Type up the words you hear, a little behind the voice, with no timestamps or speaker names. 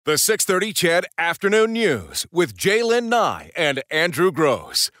The 6:30 CHED Afternoon News with Jaylen Nye and Andrew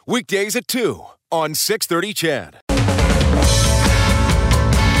Gross. Weekdays at 2 on 6:30 CHED.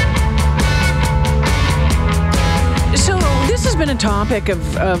 So this has been a topic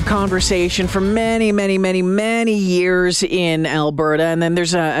of conversation for many years in Alberta. And then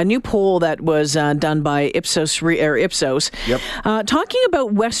there's a new poll that was done by Ipsos, talking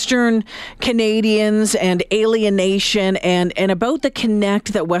about Western Canadians and alienation and about the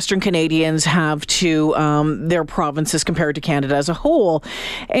connect that Western Canadians have to their provinces compared to Canada as a whole.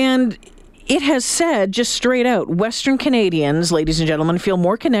 And it has said, just straight out, Western Canadians, ladies and gentlemen, feel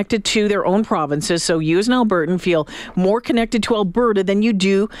more connected to their own provinces. So you as an Albertan feel more connected to Alberta than you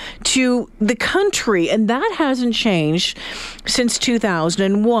do to the country. And that hasn't changed since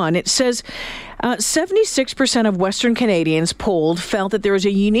 2001. It says 76% of Western Canadians polled felt that there is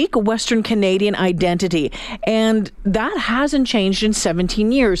a unique Western Canadian identity. And that hasn't changed in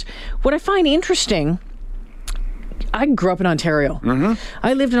 17 years. What I find interesting, I grew up in Ontario. Mm-hmm.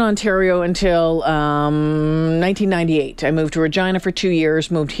 I lived in Ontario until 1998. I moved to Regina for 2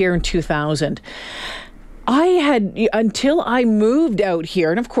 years, moved here in 2000. Until I moved out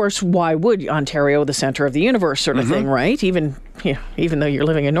here, and of course, why would Ontario, the center of the universe sort of thing, right? Even though you're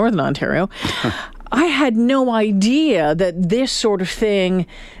living in Northern Ontario, I had no idea that this sort of thing,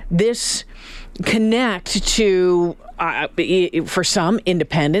 this connect to, for some,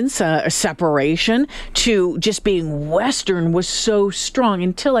 independence, a separation, to just being Western was so strong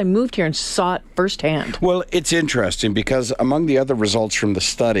until I moved here and saw it firsthand. Well, it's interesting because among the other results from the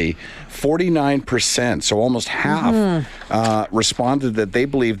study, 49%, so almost half, responded that they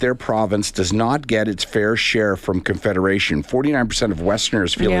believe their province does not get its fair share from Confederation. 49% of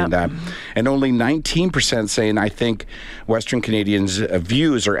Westerners feeling that, and only 19% saying, I think Western Canadians'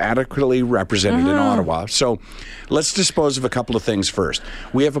 views are adequately represented in Ottawa. So let's dispose of a couple of things first.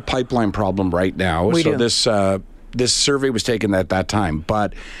 We have a pipeline problem right now. We do. This survey was taken at that time,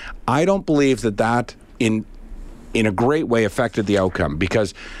 but I don't believe that in a great way affected the outcome,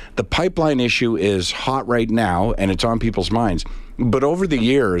 because the pipeline issue is hot right now and it's on people's minds. But over the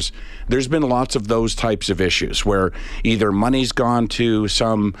years, there's been lots of those types of issues where either money's gone to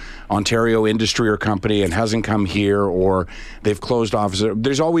some Ontario industry or company and hasn't come here, or they've closed offices.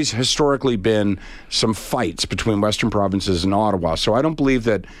 There's always historically been some fights between Western provinces and Ottawa. So I don't believe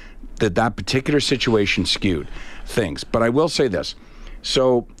that particular situation skewed things. But I will say this.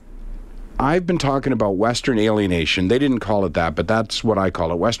 So I've been talking about Western alienation. They didn't call it that, but that's what I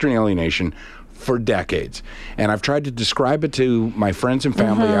call it, Western alienation, for decades. And I've tried to describe it to my friends and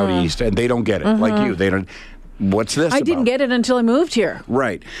family out east, and they don't get it. Like you, they don't. What's this about? Didn't get it until I moved here.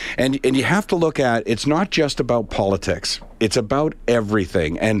 Right. And you have to look at, it's not just about politics. It's about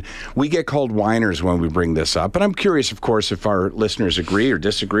everything. And we get called whiners when we bring this up. And I'm curious, of course, if our listeners agree or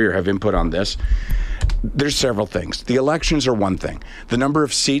disagree or have input on this. There's several things. The elections are one thing. The number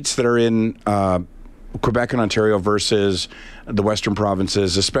of seats that are in Quebec and Ontario versus the Western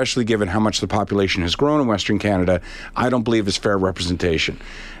provinces, especially given how much the population has grown in Western Canada, I don't believe is fair representation.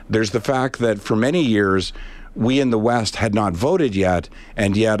 There's the fact that for many years, we in the West had not voted yet,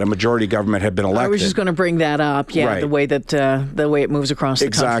 and yet a majority government had been elected. I was just going to bring that up. Yeah, right. the way it moves across the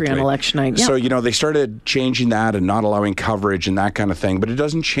country on election night. Yeah. So, they started changing that and not allowing coverage and that kind of thing. But it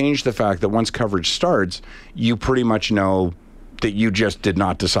doesn't change the fact that once coverage starts, you pretty much know that you just did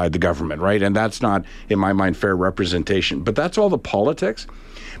not decide the government, right? And that's not, in my mind, fair representation. But that's all the politics.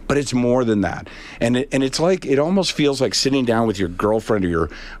 But it's more than that. And it's like, it almost feels like sitting down with your girlfriend or your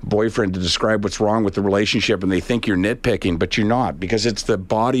boyfriend to describe what's wrong with the relationship, and they think you're nitpicking, but you're not, because it's the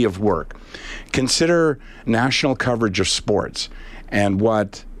body of work. Consider national coverage of sports and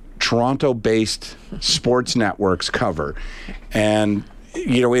what Toronto-based sports networks cover. And,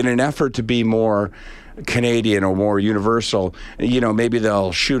 in an effort to be more Canadian or more universal, maybe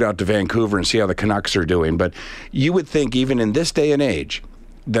they'll shoot out to Vancouver and see how the Canucks are doing. But you would think, even in this day and age,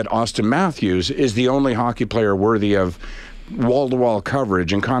 that Austin Matthews is the only hockey player worthy of wall-to-wall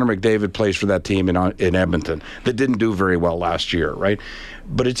coverage, and Connor McDavid plays for that team in Edmonton that didn't do very well last year, right?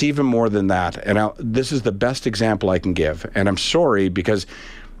 But it's even more than that. And this is the best example I can give. And I'm sorry, because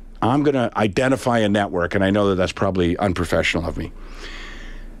I'm going to identify a network, and I know that that's probably unprofessional of me.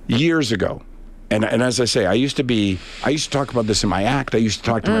 Years ago, and as I say, I used to talk about this in my act. I used to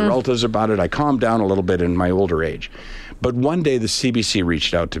talk to my relatives about it. I calmed down a little bit in my older age. But one day the CBC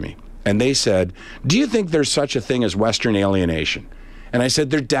reached out to me, and they said, do you think there's such a thing as Western alienation? And I said,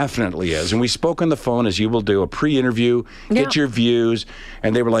 there definitely is. And we spoke on the phone, as you will do, a pre-interview, get your views.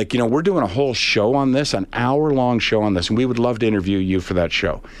 And they were like, we're doing a whole show on this, an hour-long show on this, and we would love to interview you for that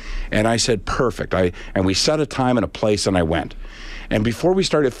show. And I said, perfect. And we set a time and a place, and I went. And before we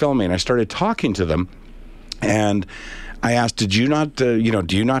started filming, I started talking to them, and I asked, do you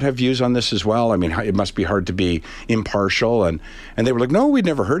not have views on this as well? I mean, it must be hard to be impartial. And they were like, no, we'd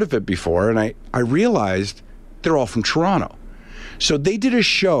never heard of it before. And I realized they're all from Toronto. So they did a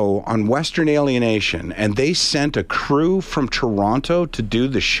show on Western Alienation, and they sent a crew from Toronto to do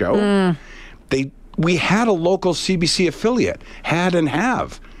the show. We had a local CBC affiliate, had and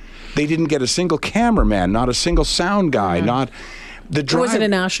have. They didn't get a single cameraman, not a single sound guy, not... Was it a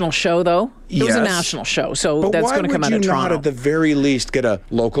national show, though? It was a national show, so but that's going to come out of Toronto. Why would you not, at the very least, get a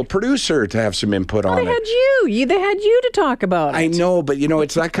local producer to have some input on it? They had you. They had you to talk about it. I know, but,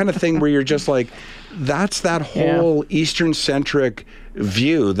 it's that kind of thing where you're just like, that's that whole Eastern-centric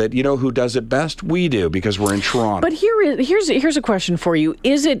view that, who does it best? We do, because we're in Toronto. But here's a question for you.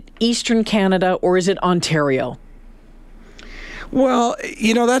 Is it Eastern Canada or is it Ontario? Well,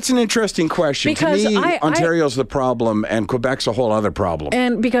 that's an interesting question. Because to me, Ontario's the problem and Quebec's a whole other problem.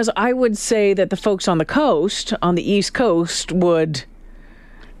 And because I would say that the folks on the coast, on the East Coast, would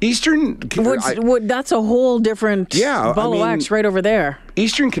that's a whole different ball of wax right over there.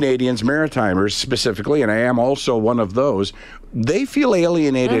 Eastern Canadians, Maritimers specifically, and I am also one of those, they feel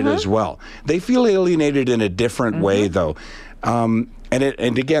alienated as well. They feel alienated in a different way, though. And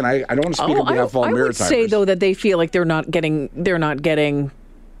again, I don't want to speak on behalf of all Maritimers. I would say, though, that they feel like they're not getting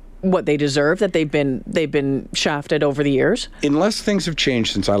what they deserve, that they've been shafted over the years. Unless things have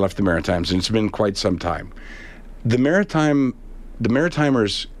changed since I left the Maritimes, and it's been quite some time, the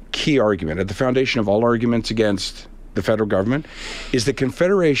Maritimers' key argument, at the foundation of all arguments against the federal government, is the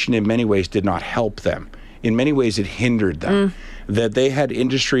Confederation in many ways did not help them. In many ways, it hindered them. That they had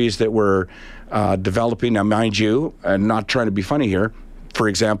industries that were developing. Now, mind you, and not trying to be funny here, for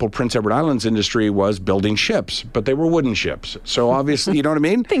example, Prince Edward Island's industry was building ships, but they were wooden ships. So obviously, you know what I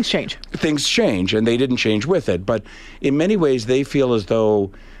mean? Things change. Things change, and they didn't change with it. But in many ways, they feel as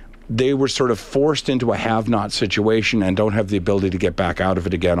though they were sort of forced into a have-not situation and don't have the ability to get back out of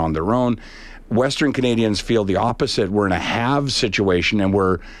it again on their own. Western Canadians feel the opposite. We're in a have situation, and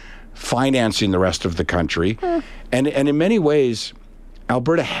we're financing the rest of the country. And in many ways,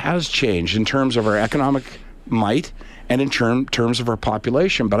 Alberta has changed in terms of our economic might and in terms of our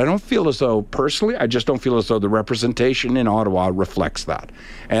population. But I don't feel as though, personally, I just don't feel as though the representation in Ottawa reflects that.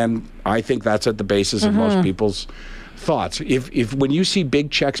 And I think that's at the basis of most people's thoughts. If when you see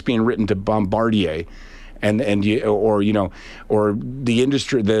big checks being written to Bombardier, or the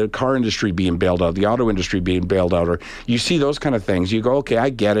industry, the car industry being bailed out, the auto industry being bailed out, or you see those kind of things, you go, okay, I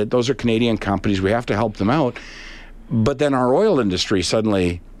get it. Those are Canadian companies. We have to help them out. But then our oil industry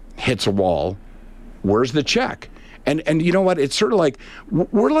suddenly hits a wall. Where's the check? And you know what? It's sort of like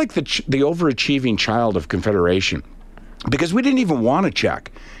we're like the overachieving child of Confederation, because we didn't even want a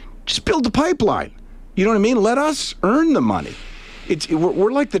check. Just build the pipeline. You know what I mean? Let us earn the money.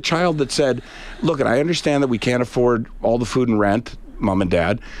 We're like the child that said, look, I understand that we can't afford all the food and rent, Mom and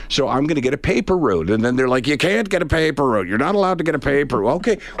Dad, so I'm going to get a paper route. And then they're like, you can't get a paper route. You're not allowed to get a paper route.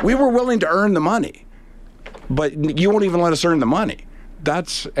 Okay, we were willing to earn the money, but you won't even let us earn the money.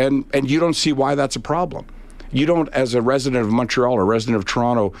 And you don't see why that's a problem. You don't, as a resident of Montreal or resident of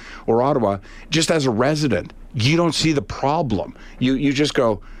Toronto or Ottawa, just as a resident, you don't see the problem. You just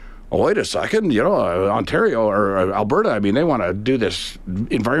go, oh, wait a second, Ontario or Alberta, I mean, they want to do this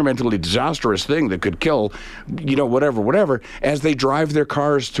environmentally disastrous thing that could kill, whatever, as they drive their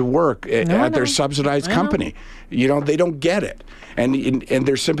cars to work at their subsidized company. They don't get it. And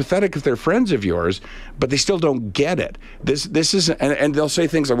they're sympathetic if they're friends of yours, but they still don't get it. This is, and they'll say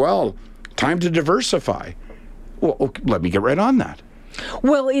things like, well, time to diversify. Well, okay, let me get right on that.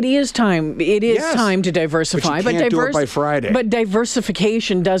 Well, it is time. It is time to diversify, but you can't do it by Friday. But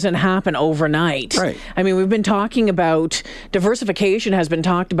diversification doesn't happen overnight. Right. I mean, we've been talking about diversification has been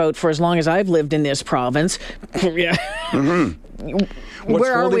talked about for as long as I've lived in this province. Yeah.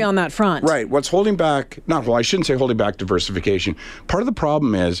 Where are we on that front? Right. What's holding back? I shouldn't say holding back diversification. Part of the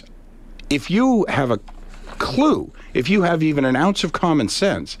problem is, if you have a clue, if you have even an ounce of common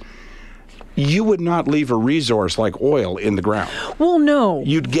sense, you would not leave a resource like oil in the ground. Well, no.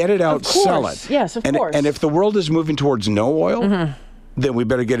 You'd get it out, sell it. Yes, of course. And if the world is moving towards no oil, then we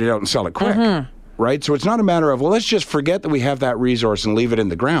better get it out and sell it quick. Right? So it's not a matter of, well, let's just forget that we have that resource and leave it in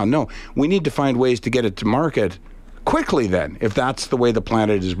the ground. No, we need to find ways to get it to market quickly then, if that's the way the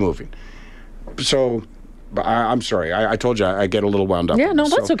planet is moving. So I'm sorry. I told you I get a little wound up. Yeah, no,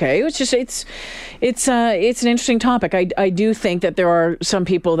 that's okay. It's just it's an interesting topic. I do think that there are some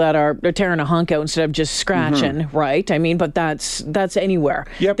people that are tearing a hunk out instead of just scratching, right? I mean, but that's anywhere.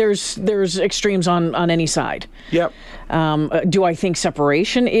 Yep. There's extremes on any side. Yep. Do I think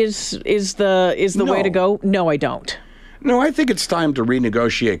separation is the way to go? No, I don't. No, I think it's time to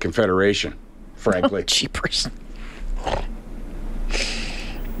renegotiate Confederation, frankly. Oh, jeepers.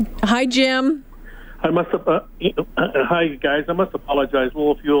 Hi, Jim. I must hi, guys. I must apologize. A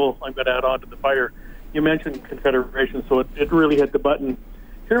little fuel I'm going to add on to the fire. You mentioned Confederation, so it really hit the button.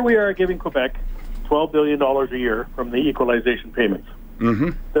 Here we are giving Quebec $12 billion a year from the equalization payments.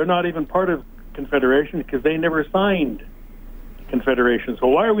 Mm-hmm. They're not even part of Confederation because they never signed Confederation. So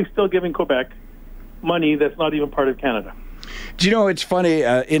why are we still giving Quebec money that's not even part of Canada? Do you know, it's funny,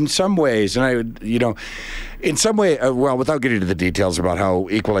 in some ways, and I would, in some way, well, without getting into the details about how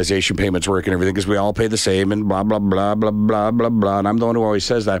equalization payments work and everything, because we all pay the same and blah, blah, blah, blah, blah, blah, blah, and I'm the one who always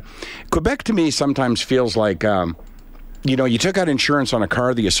says that. Quebec, to me, sometimes feels like, you took out insurance on a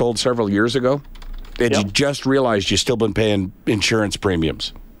car that you sold several years ago, and you just realized you've still been paying insurance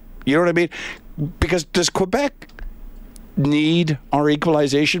premiums. You know what I mean? Because does Quebec need our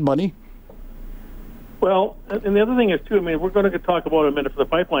equalization money? Well, and the other thing is, too, I mean, we're going to talk about it in a minute for the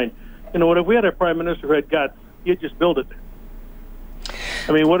pipeline. What if we had a prime minister who had guts, he'd just build it.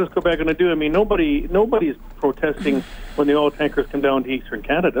 I mean, what is Quebec going to do? I mean, nobody's protesting when the oil tankers come down to eastern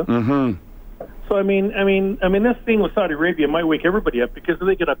Canada. Mm-hmm. So, I mean, this thing with Saudi Arabia might wake everybody up because if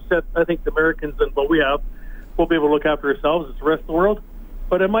they get upset, I think the Americans and what we have will be able to look after ourselves as the rest of the world.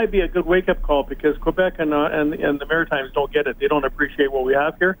 But it might be a good wake-up call because Quebec and the Maritimes don't get it. They don't appreciate what we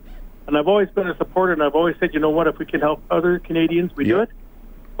have here. And I've always been a supporter, and I've always said, you know what, if we can help other Canadians, we do it.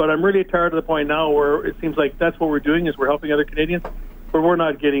 But I'm really tired of the point now where it seems like that's what we're doing is we're helping other Canadians, but we're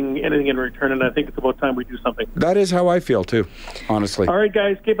not getting anything in return, and I think it's about time we do something. That is how I feel, too, honestly. All right,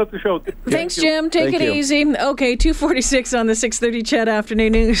 guys, keep up the show. Thanks, Jim. Take it easy. Okay, 2:46 on the 6:30 Chet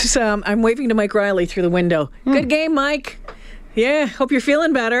Afternoon News. I'm waving to Mike Riley through the window. Good game, Mike. Yeah, hope you're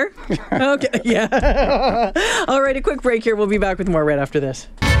feeling better. Okay, yeah. All right, a quick break here. We'll be back with more right after this.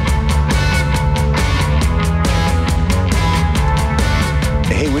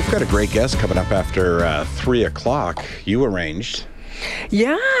 Hey, we've got a great guest coming up after 3 o'clock. You arranged.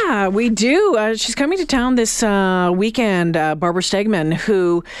 Yeah, we do. She's coming to town this weekend, Barbara Stegman,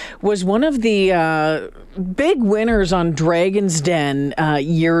 who was one of the big winners on Dragon's Den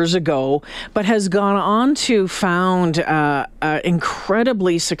years ago, but has gone on to found an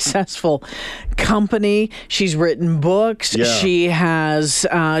incredibly successful company. She's written books. Yeah. She has.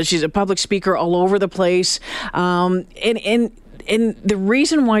 She's a public speaker all over the place. And the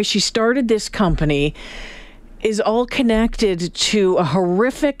reason why she started this company is all connected to a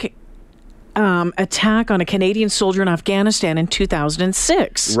horrific attack on a Canadian soldier in Afghanistan in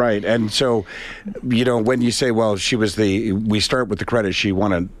 2006. Right. And so, when you say, well, we start with the credit, she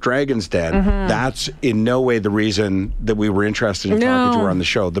won a Dragon's Den, that's in no way the reason that we were interested in talking to her on the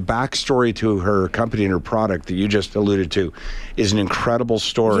show. The backstory to her company and her product that you just alluded to is an incredible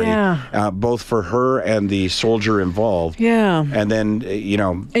story, both for her and the soldier involved. Yeah. And then,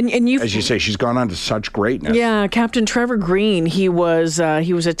 and as you say, she's gone on to such greatness. Yeah. Captain Trevor Green, he was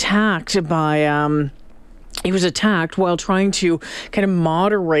attacked by he was attacked while trying to kind of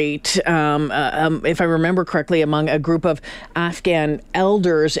moderate, if I remember correctly, among a group of Afghan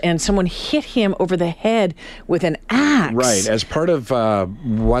elders, and someone hit him over the head with an axe. Right. As part of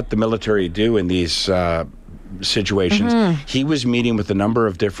what the military do in these situations, he was meeting with a number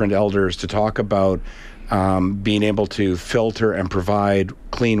of different elders to talk about being able to filter and provide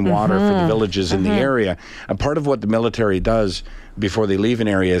clean water for the villages in the area. And part of what the military does before they leave an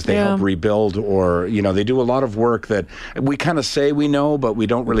area is they help rebuild, or they do a lot of work that we kind of say we know, but we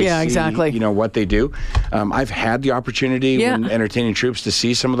don't really see what they do. I've had the opportunity when entertaining troops to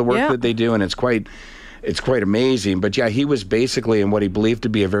see some of the work that they do, and it's quite amazing. But he was basically in what he believed to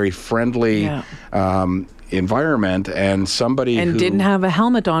be a very friendly environment, and somebody who didn't have a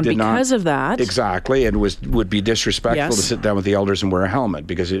helmet on because of that. Exactly, and would be disrespectful to sit down with the elders and wear a helmet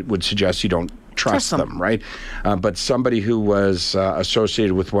because it would suggest you don't trust them, right? But somebody who was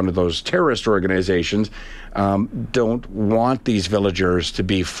associated with one of those terrorist organizations don't want these villagers to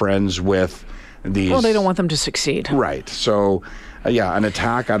be friends with these. Well, they don't want them to succeed. Right. So, an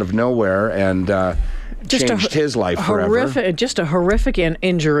attack out of nowhere, and changed his life forever. Just a horrific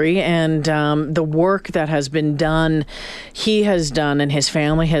injury, and the work that has been done, he has done and his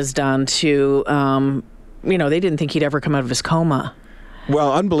family has done to, they didn't think he'd ever come out of his coma.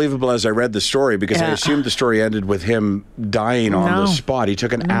 Well, unbelievable as I read the story, because I assumed the story ended with him dying on the spot. He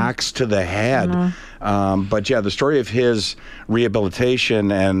took an axe to the head But yeah, the story of his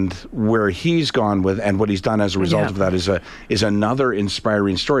rehabilitation and where he's gone with and what he's done as a result of that is another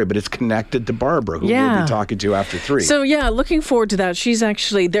inspiring story. But it's connected to Barbara, who we'll be talking to after 3. So yeah, looking forward to that. She's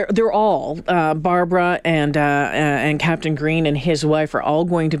actually they're all Barbara and Captain Green and his wife are all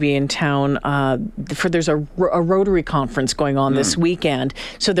going to be in town there's a Rotary conference going on this weekend.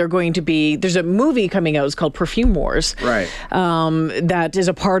 So they're going to be there's a movie coming out. It's called Perfume Wars. Right. That is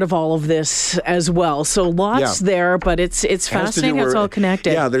a part of all of this as well. So lots there, but it's fascinating. It's all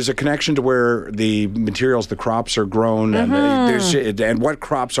connected. Yeah, there's a connection to where the materials, the crops are grown, and what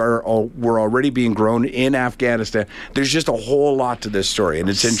crops were already being grown in Afghanistan. There's just a whole lot to this story, and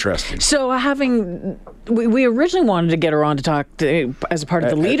it's interesting. So we originally wanted to get her on to talk as a part of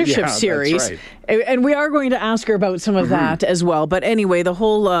the leadership series. That's right. And we are going to ask her about some of that as well. But anyway, the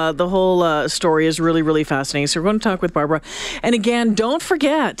whole story is really, really fascinating. So we're going to talk with Barbara. And again, don't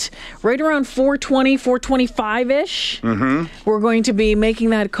forget, right around 4:20, 4:25-ish, we're going to be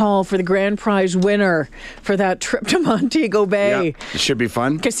making that call for the grand prize winner for that trip to Montego Bay. Yeah, it should be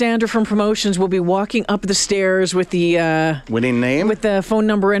fun. Cassandra from Promotions will be walking up the stairs with the winning name, with the phone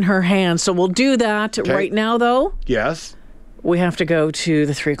number in her hand. So we'll do that right now, though. Yes. We have to go to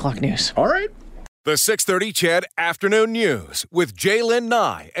the 3 o'clock news. All right. The 6:30 CHED Afternoon News with Jaylen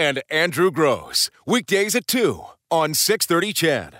Nye and Andrew Gross. Weekdays at 2 on 6:30 CHED.